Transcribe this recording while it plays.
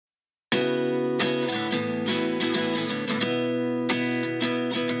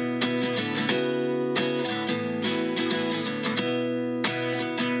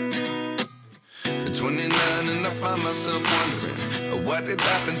myself wondering what did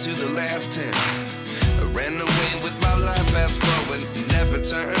happen to the last 10. I ran away with my life, fast forward, never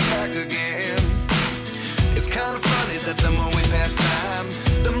turn back again. It's kind of funny that the more we pass time,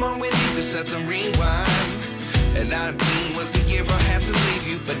 the more we need to set them rewind. And 19 was the year I had to leave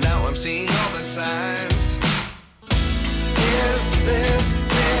you, but now I'm seeing all the signs. Is this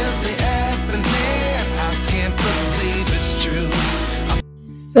really happening? I can't believe it's true.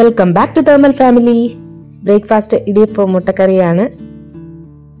 Welcome back to Thermal Family. Breakfast idiyappam മുട്ടക്കറിയാണ്.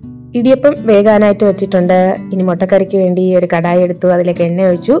 Idiyappam വേകാനായിട്ട് വെച്ചിട്ടുണ്ട്. ഇനി മുട്ടക്കറിക്ക് വേണ്ടി ഒരു കടായി എടുത്തു, അതിലേക്ക് എണ്ണ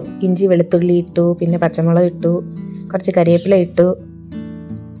ഒഴിച്ചു, ഇഞ്ചി വെളുത്തുള്ളി ഇട്ടു, പിന്നെ പച്ചമുളക് ഇട്ടു, കുറച്ച് കരിവേപ്പില ഇട്ടു.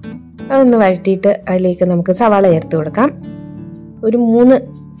 അതൊന്ന് വഴറ്റിയിട്ട് അതിലേക്ക് നമുക്ക് സവാള ചേർത്ത് കൊടുക്കാം. ഒരു 3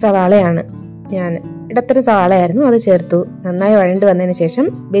 സവാളയാണ്, ഞാൻ ഇടത്തരം സവാളയായിരുന്നു, അത് ചേർത്തു. നന്നായി വഴണ്ട് വന്നതിന് ശേഷം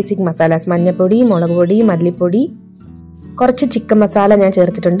ബേസിക് മസാലാസ്, മഞ്ഞൾപ്പൊടി, മുളക് പൊടി, മല്ലിപ്പൊടി, കുറച്ച് ചിക്കൻ മസാല ഞാൻ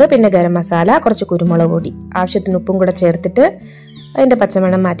ചേർത്തിട്ടുണ്ട്, പിന്നെ ഗരം മസാല, കുറച്ച് കുരുമുളക് പൊടി, ആവശ്യത്തിന് ഉപ്പും കൂടെ ചേർത്തിട്ട് അതിൻ്റെ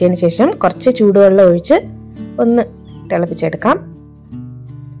പച്ചമണം മാറ്റിയതിന് ശേഷം കുറച്ച് ചൂടുവെള്ളം ഒഴിച്ച് ഒന്ന് തിളപ്പിച്ചെടുക്കാം.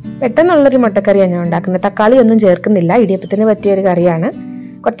 പെട്ടെന്നുള്ളൊരു മുട്ടക്കറിയാണ് ഞാൻ ഉണ്ടാക്കുന്നത്. തക്കാളി ഒന്നും ചേർക്കുന്നില്ല, ഇടിയപ്പത്തിന് പറ്റിയൊരു കറിയാണ്.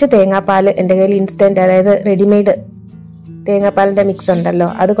 കുറച്ച് തേങ്ങാപ്പാൽ എൻ്റെ കയ്യിൽ ഇൻസ്റ്റൻറ്റ്, അതായത് റെഡിമെയ്ഡ് തേങ്ങാപ്പാലിൻ്റെ മിക്സ് ഉണ്ടല്ലോ,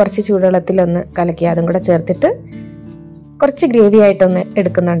 അത് കുറച്ച് ചൂടുവെള്ളത്തിലൊന്ന് കലക്കി അതും കൂടെ ചേർത്തിട്ട് കുറച്ച് ഗ്രേവി ആയിട്ടൊന്ന്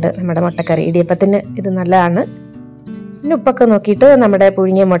എടുക്കുന്നുണ്ട്. നമ്മുടെ മുട്ടക്കറി ഇടിയപ്പത്തിന് ഇത് നല്ലതാണ്. പിന്നെ ഉപ്പൊക്കെ നോക്കിയിട്ട് നമ്മുടെ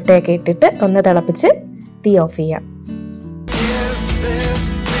പുഴുങ്ങിയ മുട്ടയൊക്കെ ഇട്ടിട്ട് ഒന്ന് തിളപ്പിച്ച് തീ ഓഫ് ചെയ്യാം.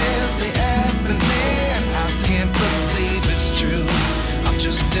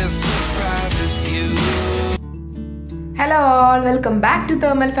 Hello all, welcome back to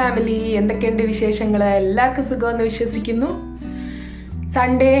thermal family. എന്തൊക്കെയുണ്ട് വിശേഷങ്ങൾ? എല്ലാവർക്കും സുഖമെന്ന് വിശ്വസിക്കുന്നു.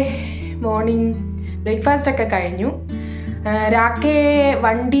 സൺഡേ മോർണിംഗ് ബ്രേക്ക്ഫാസ്റ്റ് ഒക്കെ കഴിഞ്ഞു. രാക്കെ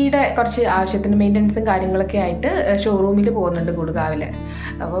വണ്ടിയുടെ കുറച്ച് ആവശ്യത്തിന് മെയിൻ്റനൻസും കാര്യങ്ങളൊക്കെ ആയിട്ട് ഷോറൂമിൽ പോകുന്നുണ്ട് ഗുഡ്ഗാവിൽ.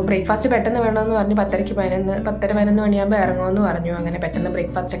 അപ്പോൾ ബ്രേക്ക്ഫാസ്റ്റ് പെട്ടെന്ന് വേണമെന്ന് പറഞ്ഞ് 10:11 മണിയാകുമ്പോൾ ഇറങ്ങുമെന്ന് പറഞ്ഞു. അങ്ങനെ പെട്ടെന്ന്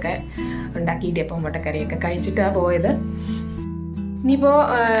ബ്രേക്ക്ഫാസ്റ്റ് ഒക്കെ ഉണ്ടാക്കി ഇടിയപ്പം മുട്ടക്കറിയൊക്കെ കഴിച്ചിട്ടാണ് പോയത്. ഇനിയിപ്പോൾ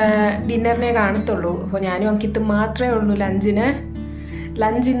ഡിന്നറിനെ കാണത്തുള്ളൂ. അപ്പോൾ ഞാനും അങ്കിത്തും മാത്രമേ ഉള്ളൂ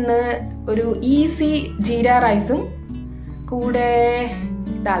ലഞ്ച് ഇന്ന് ഒരു ഈസി ജീര റൈസും കൂടെ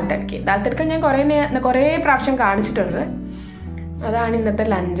ദാൽ തഡ്ക്ക ഞാൻ കുറേ പ്രാവശ്യം കാണിച്ചിട്ടുണ്ട്. അതാണ് ഇന്നത്തെ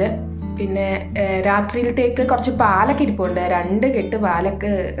ലഞ്ച്. പിന്നെ രാത്രിയിലത്തേക്ക് കുറച്ച് പാലൊക്കെ ഇരിപ്പുണ്ട്. 2 കെട്ട്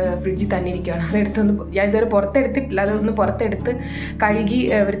പാലൊക്കെ ഫ്രിഡ്ജിൽ തന്നെ ഇരിക്കുകയാണ്. ഞാൻ ഇതുവരെ പുറത്തെടുത്തിട്ടില്ല. അതൊന്ന് പുറത്തെടുത്ത് കഴുകി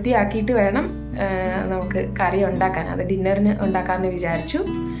വൃത്തിയാക്കിയിട്ട് വേണം നമുക്ക് കറി ഉണ്ടാക്കാൻ. അത് ഡിന്നറിന് ഉണ്ടാക്കാമെന്ന് വിചാരിച്ചു.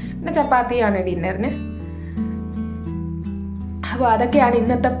 പിന്നെ ചപ്പാത്തിയാണ് ഡിന്നറിന്. അപ്പോൾ അതൊക്കെയാണ്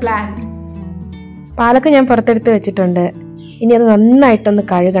ഇന്നത്തെ പ്ലാൻ. പാലൊക്കെ ഞാൻ പുറത്തെടുത്ത് വെച്ചിട്ടുണ്ട്. ഇനി അത് നന്നായിട്ടൊന്ന്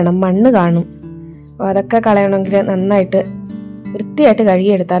കഴുകണം, മണ്ണ് കാണും. അപ്പോൾ അതൊക്കെ കളയണമെങ്കിൽ നന്നായിട്ട് വൃത്തിയായിട്ട്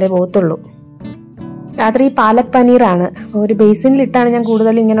കഴുകിയെടുത്താലേ പോകത്തുള്ളൂ. രാത്രി പാലക് പനീറാണ്. ഒരു ബേസിനിലിട്ടാണ് ഞാൻ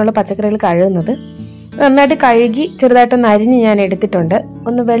കൂടുതൽ ഇങ്ങനെയുള്ള പച്ചക്കറികൾ കഴുകുന്നത്. നന്നായിട്ട് കഴുകി ചെറുതായിട്ടൊന്ന് അരിഞ്ഞ് ഞാൻ എടുത്തിട്ടുണ്ട്.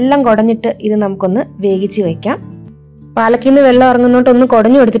 ഒന്ന് വെള്ളം കുടഞ്ഞിട്ട് ഇത് നമുക്കൊന്ന് വേവിച്ച് വയ്ക്കാം. പാലക്കിൽ നിന്ന് വെള്ളം ഇറങ്ങുന്നോട്ട് ഒന്ന്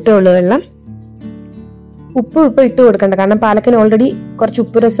കുടഞ്ഞു കൊടുത്തിട്ടേ ഉള്ളൂ വെള്ളം. ഉപ്പ് ഇട്ട് കൊടുക്കണ്ട, കാരണം പാലക്കിന് ഓൾറെഡി കുറച്ച്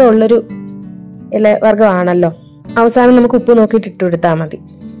ഉപ്പ് രസം ഉള്ളൊരു ഇല വർഗ്ഗമാണല്ലോ. അവസാനം നമുക്ക് ഉപ്പ് നോക്കിയിട്ട് ഇട്ട് കൊടുത്താൽ മതി.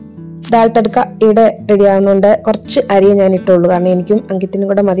 ദാൽ തഡ്ക്ക ഇവിടെ റെഡി ആകുന്നുണ്ട്. കുറച്ച് അരിയെ ഞാൻ ഇട്ടുള്ളൂ, കാരണം എനിക്കും അങ്കിത്തിനും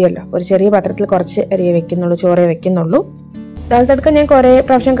കൂടെ മതിയല്ലോ. ഒരു ചെറിയ പാത്രത്തിൽ കുറച്ച് അരിയെ വെക്കുന്നുള്ളൂ, ചോറേ വെക്കുന്നുള്ളൂ. ദാൽ തഡ്ക്ക ഞാൻ കുറേ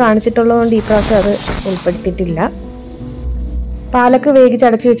പ്രാവശ്യം കാണിച്ചിട്ടുള്ളതുകൊണ്ട് ഈ പ്രാവശ്യം അത് ഉൾപ്പെടുത്തിയിട്ടില്ല. പാലക്ക്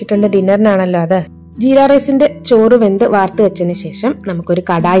വേവിച്ചടച്ച് വെച്ചിട്ടുണ്ട്, ഡിന്നറിനാണല്ലോ അത്. ജീര റൈസിന്റെ ചോറ് വെന്ത് വാർത്ത് വെച്ചതിന് ശേഷം നമുക്കൊരു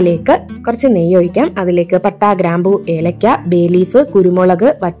കടായിലേക്ക് കുറച്ച് നെയ്യ് ഒഴിക്കാം. അതിലേക്ക് പട്ട, ഗ്രാമ്പൂ, ഏലക്ക, ബേ ലീഫ്, കുരുമുളക്,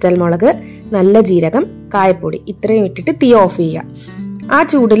 വറ്റൽമുളക്, നല്ല ജീരകം, കായപ്പൊടി ഇത്രയും ഇട്ടിട്ട് തീ ഓഫ് ചെയ്യുക. ആ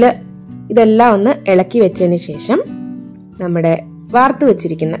ചൂടിൽ ഇതെല്ലാം ഒന്ന് ഇളക്കി വെച്ചതിന് ശേഷം നമ്മുടെ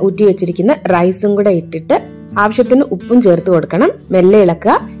ഊറ്റി വെച്ചിരിക്കുന്ന റൈസും കൂടെ ഇട്ടിട്ട് ആവശ്യത്തിന് ഉപ്പും ചേർത്ത് കൊടുക്കണം. മെല്ലെ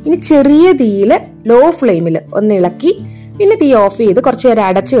ഇളക്കുക. ഇനി ചെറിയ തീയിൽ ലോ ഫ്ലെയിമിൽ ഒന്ന് ഇളക്കി പിന്നെ തീ ഓഫ് ചെയ്ത് കുറച്ച് നേരം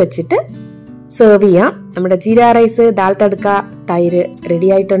അടച്ചു വെച്ചിട്ട് സെർവ് ചെയ്യാം. നമ്മുടെ ജീര റൈസ്, ദാൽ തഡ്ക്ക, തൈര്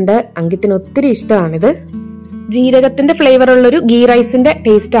റെഡി ആയിട്ടുണ്ട്. അങ്കിത്തിന് ഒത്തിരി ഇഷ്ടമാണിത്. ജീരകത്തിന്റെ ഫ്ലേവർ ഉള്ളൊരു ഗീ റൈസിന്റെ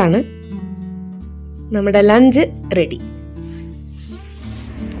ടേസ്റ്റ് ആണ്. നമ്മുടെ ലഞ്ച് റെഡി.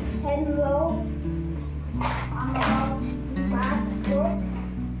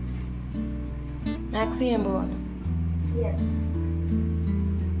 മാക്സ് ചെയ്യാൻ പോവാണ്.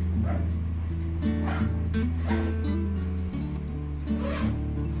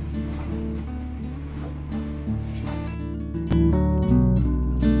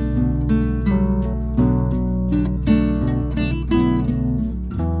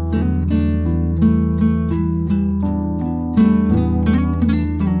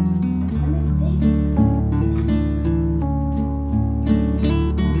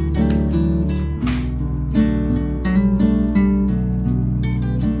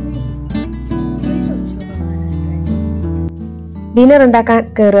 ഡിന്നർ ഉണ്ടാക്കാൻ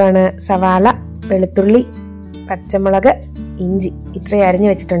കയറുകയാണ്. സവാള, വെളുത്തുള്ളി, പച്ചമുളക്, ഇഞ്ചി ഇത്രയും അരിഞ്ഞു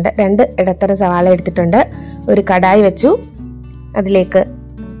വെച്ചിട്ടുണ്ട്. 2 ഇടത്തരം സവാള എടുത്തിട്ടുണ്ട്. ഒരു കടായി വെച്ചു. അതിലേക്ക്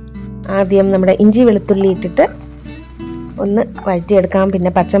ആദ്യം നമ്മുടെ ഇഞ്ചി വെളുത്തുള്ളി ഇട്ടിട്ട് ഒന്ന് വഴറ്റിയെടുക്കാം.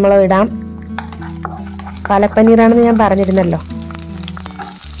 പിന്നെ പച്ചമുളക് ഇടാം. പാലക് പനീറാണെന്ന് ഞാൻ പറഞ്ഞിരുന്നല്ലോ.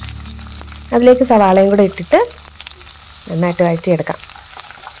 അതിലേക്ക് സവാളയും കൂടെ ഇട്ടിട്ട് നന്നായിട്ട് വഴറ്റിയെടുക്കാം.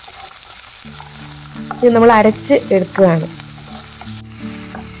 ഇത് നമ്മൾ അരച്ച് എടുക്കുകയാണ്.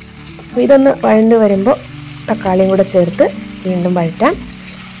 ഇതൊന്ന് വഴണ്ട് വരുമ്പോൾ തക്കാളിയും കൂടെ ചേർത്ത് വീണ്ടും വഴറ്റാം.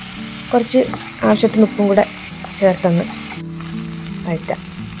 കുറച്ച് ആവശ്യത്തിന് ഉപ്പും കൂടെ ചേർത്തൊന്ന് വഴറ്റാം.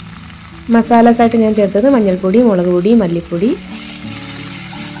 മസാലാസായിട്ട് ഞാൻ ചേർത്തത് മഞ്ഞൾപ്പൊടി, മുളക് പൊടി, മല്ലിപ്പൊടി,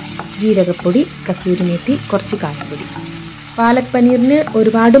 ജീരകപ്പൊടി, കസൂരി മേത്തി, കുറച്ച് കായപ്പൊടി. പാലക് പനീറിന്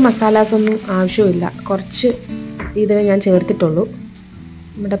ഒരുപാട് മസാലാസൊന്നും ആവശ്യമില്ല. കുറച്ച് ഇതേ ഞാൻ ചേർത്തിട്ടുള്ളൂ.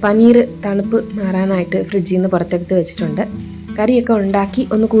 നമ്മുടെ പനീർ തണുപ്പ് മാറാനായിട്ട് ഫ്രിഡ്ജിൽ നിന്ന് പുറത്തെടുത്ത് വെച്ചിട്ടുണ്ട്. കറിയൊക്കെ ഉണ്ടാക്കി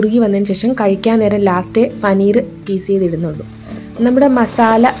ഒന്ന് കുറുകി വന്നതിന് ശേഷം കഴിക്കാൻ നേരം ലാസ്റ്റേ പനീർ പീസ് ചെയ്തിടുന്നുള്ളൂ. നമ്മുടെ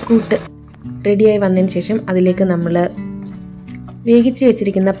മസാല കൂട്ട് റെഡിയായി വന്നതിന് ശേഷം അതിലേക്ക് നമ്മൾ വേവിച്ച്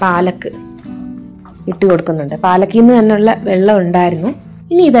വെച്ചിരിക്കുന്ന പാലക്ക് ഇട്ട് കൊടുക്കുന്നുണ്ട്. പാലക്കിൽ നിന്ന് തന്നെയുള്ള വെള്ളം ഉണ്ടായിരുന്നു.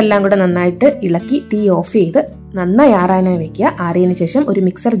 ഇനി ഇതെല്ലാം കൂടെ നന്നായിട്ട് ഇളക്കി തീ ഓഫ് ചെയ്ത് നന്നായി ആറാനായി വെക്കുക. ആറിയതിന് ശേഷം ഒരു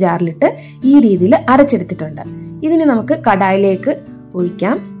മിക്സർ ജാറിലിട്ട് ഈ രീതിയിൽ അരച്ചെടുത്തിട്ടുണ്ട്. ഇതിന് നമുക്ക് കടായിലേക്ക്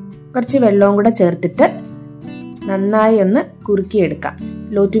ഒഴിക്കാം. കുറച്ച് വെള്ളവും കൂടെ ചേർത്തിട്ട് നന്നായി ഒന്ന് കുറുക്കിയെടുക്കാം.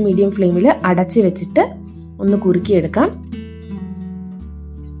 ലോ ടു മീഡിയം ഫ്ലെയിമിൽ അടച്ച് വെച്ചിട്ട് ഒന്ന് കുറുക്കിയെടുക്കാം.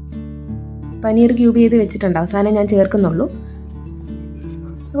 പനീർ ക്യൂബ് ചെയ്ത് വെച്ചിട്ടുണ്ട്. അവസാനം ഞാൻ ചേർക്കുന്നുള്ളൂ.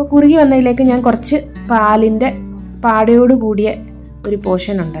 അപ്പോൾ കുറുകി വന്നതിലേക്ക് ഞാൻ കുറച്ച് പാലിൻ്റെ പാടയോട് കൂടിയ ഒരു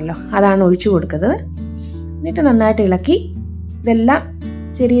പോർഷൻ ഉണ്ടല്ലോ, അതാണ് ഒഴിച്ചു കൊടുക്കുന്നത്. എന്നിട്ട് നന്നായിട്ട് ഇളക്കി. ഇതെല്ലാം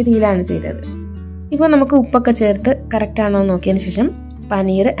ചെറിയ തീയിലാണ് ചെയ്തത്. ഇപ്പോൾ നമുക്ക് ഉപ്പൊക്കെ ചേർത്ത് കറക്റ്റാണോ എന്ന് നോക്കിയതിന് ശേഷം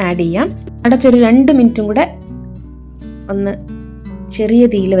പനീർ ആഡ് ചെയ്യാം. അടച്ചൊരു 2 മിനിറ്റും കൂടെ ഒന്ന് ചെറിയ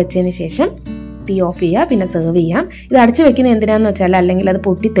തീയിൽ വെച്ചതിന് ശേഷം തീ ഓഫ് ചെയ്യുക. പിന്നെ സെർവ് ചെയ്യാം. ഇത് അടച്ച് വെക്കുന്നത് എന്തിനാന്ന് വെച്ചാൽ അല്ലെങ്കിൽ അത്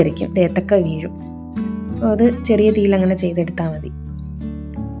പൊട്ടിത്തെറിക്കും, ദേഹത്തൊക്കെ വീഴും. അപ്പോൾ അത് ചെറിയ തീയിൽ അങ്ങനെ ചെയ്തെടുത്താൽ മതി.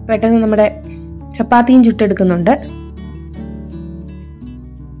 പെട്ടെന്ന് നമ്മുടെ ചപ്പാത്തിയും ചുട്ടെടുക്കുന്നുണ്ട്.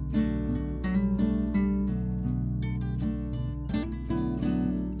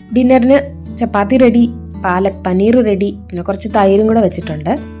 ഡിന്നറിന് ചപ്പാത്തി റെഡി, പാലക് പനീർ റെഡി, പിന്നെ കുറച്ച് തൈരും കൂടെ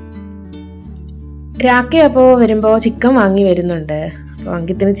വെച്ചിട്ടുണ്ട്. രാഖി അപ്പോൾ വരുമ്പോൾ ചിക്കൻ വാങ്ങി വരുന്നുണ്ട്. അപ്പോൾ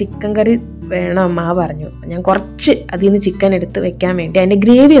അങ്കിത്തിന് ചിക്കൻ കറി വേണം അമ്മ പറഞ്ഞു. ഞാൻ കുറച്ച് അതിൽ നിന്ന് ചിക്കൻ എടുത്ത് വെക്കാൻ വേണ്ടി അതിൻ്റെ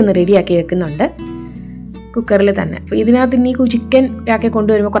ഗ്രേവി ഒന്ന് റെഡിയാക്കി വെക്കുന്നുണ്ട് കുക്കറിൽ തന്നെ. അപ്പോൾ ഇതിനകത്ത് ഇനി ചിക്കൻ രാഖി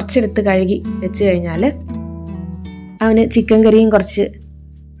കൊണ്ടുവരുമ്പോൾ കുറച്ചെടുത്ത് കഴുകി വെച്ച് കഴിഞ്ഞാൽ അവന് ചിക്കൻ കറിയും കുറച്ച്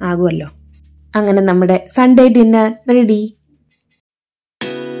ആകുമല്ലോ. അങ്ങനെ നമ്മുടെ Sunday dinner ready.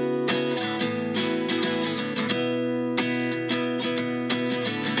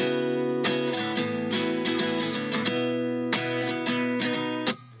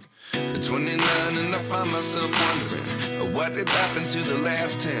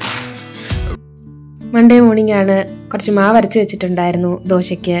 Monday morning ആണ്. കുറച്ച് മാവ് അരച്ച് വെച്ചിട്ടുണ്ടായിരുന്നു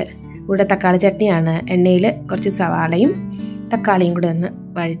ദോശയ്ക്ക്. കൂടെ തക്കാളി ചട്നിയാണ്. എണ്ണയിൽ കുറച്ച് സവാളയും തക്കാളിയും കൂടെ ഒന്ന്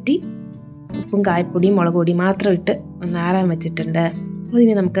വഴറ്റി ഉപ്പും കായപ്പൊടിയും മുളക് പൊടിയും മാത്രം ഇട്ട് ഒന്ന് ആറാൻ വെച്ചിട്ടുണ്ട്.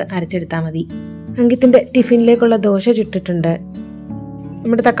 അതിന് നമുക്ക് അരച്ചെടുത്താൽ മതി. അങ്കിത്തിൻ്റെ ടിഫിനിലേക്കുള്ള ദോശ ചുട്ടിട്ടുണ്ട്.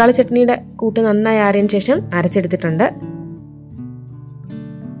 നമ്മുടെ തക്കാളി ചട്നിയുടെ കൂട്ട് നന്നായി ആറിയതിന് ശേഷം അരച്ചെടുത്തിട്ടുണ്ട്.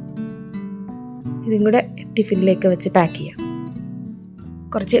 ഇതും കൂടെ ടിഫിനിലേക്ക് വെച്ച് പാക്ക് ചെയ്യാം.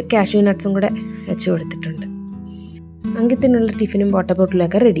 കുറച്ച് കാഷ്യൂ നട്ട്സും കൂടെ വെച്ച് കൊടുത്തിട്ടുണ്ട്. അങ്കിത്തിനുള്ള ടിഫിനും വാട്ടർ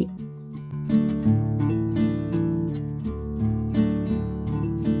ബോട്ടിലൊക്കെ റെഡി.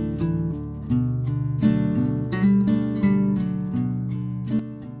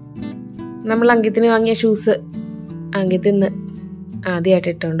 നമ്മൾ അങ്കിത്തിന് വാങ്ങിയ ഷൂസ് അങ്കിത്തിന് ആദ്യമായിട്ട്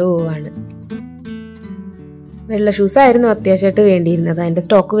ഇട്ടുകൊണ്ട് പോവാണ്. വെള്ള ഷൂസായിരുന്നു അത്യാവശ്യമായിട്ട് വേണ്ടിയിരുന്നത്. അതിൻ്റെ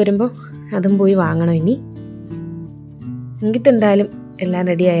സ്റ്റോക്ക് വരുമ്പോൾ അതും പോയി വാങ്ങണം. ഇനി അങ്കിത്ത് എന്തായാലും എല്ലാം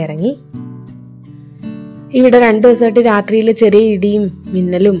റെഡിയായി ഇറങ്ങി. ഇവിടെ 2 ദിവസമായിട്ട് രാത്രിയിൽ ചെറിയ ഇടിയും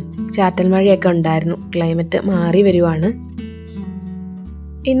മിന്നലും ചാറ്റൽ മഴയൊക്കെ ഉണ്ടായിരുന്നു. ക്ലൈമറ്റ് മാറി വരുവാണ്.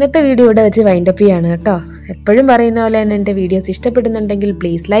 ഇന്നത്തെ വീഡിയോ ഇവിടെ വെച്ച് വൈൻഡപ്പ് ചെയ്യാണ് കേട്ടോ. എപ്പോഴും പറയുന്ന പോലെ തന്നെ എൻ്റെ വീഡിയോസ് ഇഷ്ടപ്പെടുന്നുണ്ടെങ്കിൽ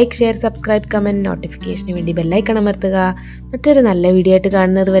please like, share, subscribe, comment, നോട്ടിഫിക്കേഷന് വേണ്ടി ബെല്ലൈക്കൺ അമർത്തുക. മറ്റൊരു നല്ല വീഡിയോ ആയിട്ട്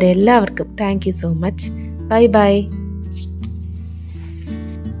കാണുന്നത് വരെ എല്ലാവർക്കും thank you so much. Bye bye.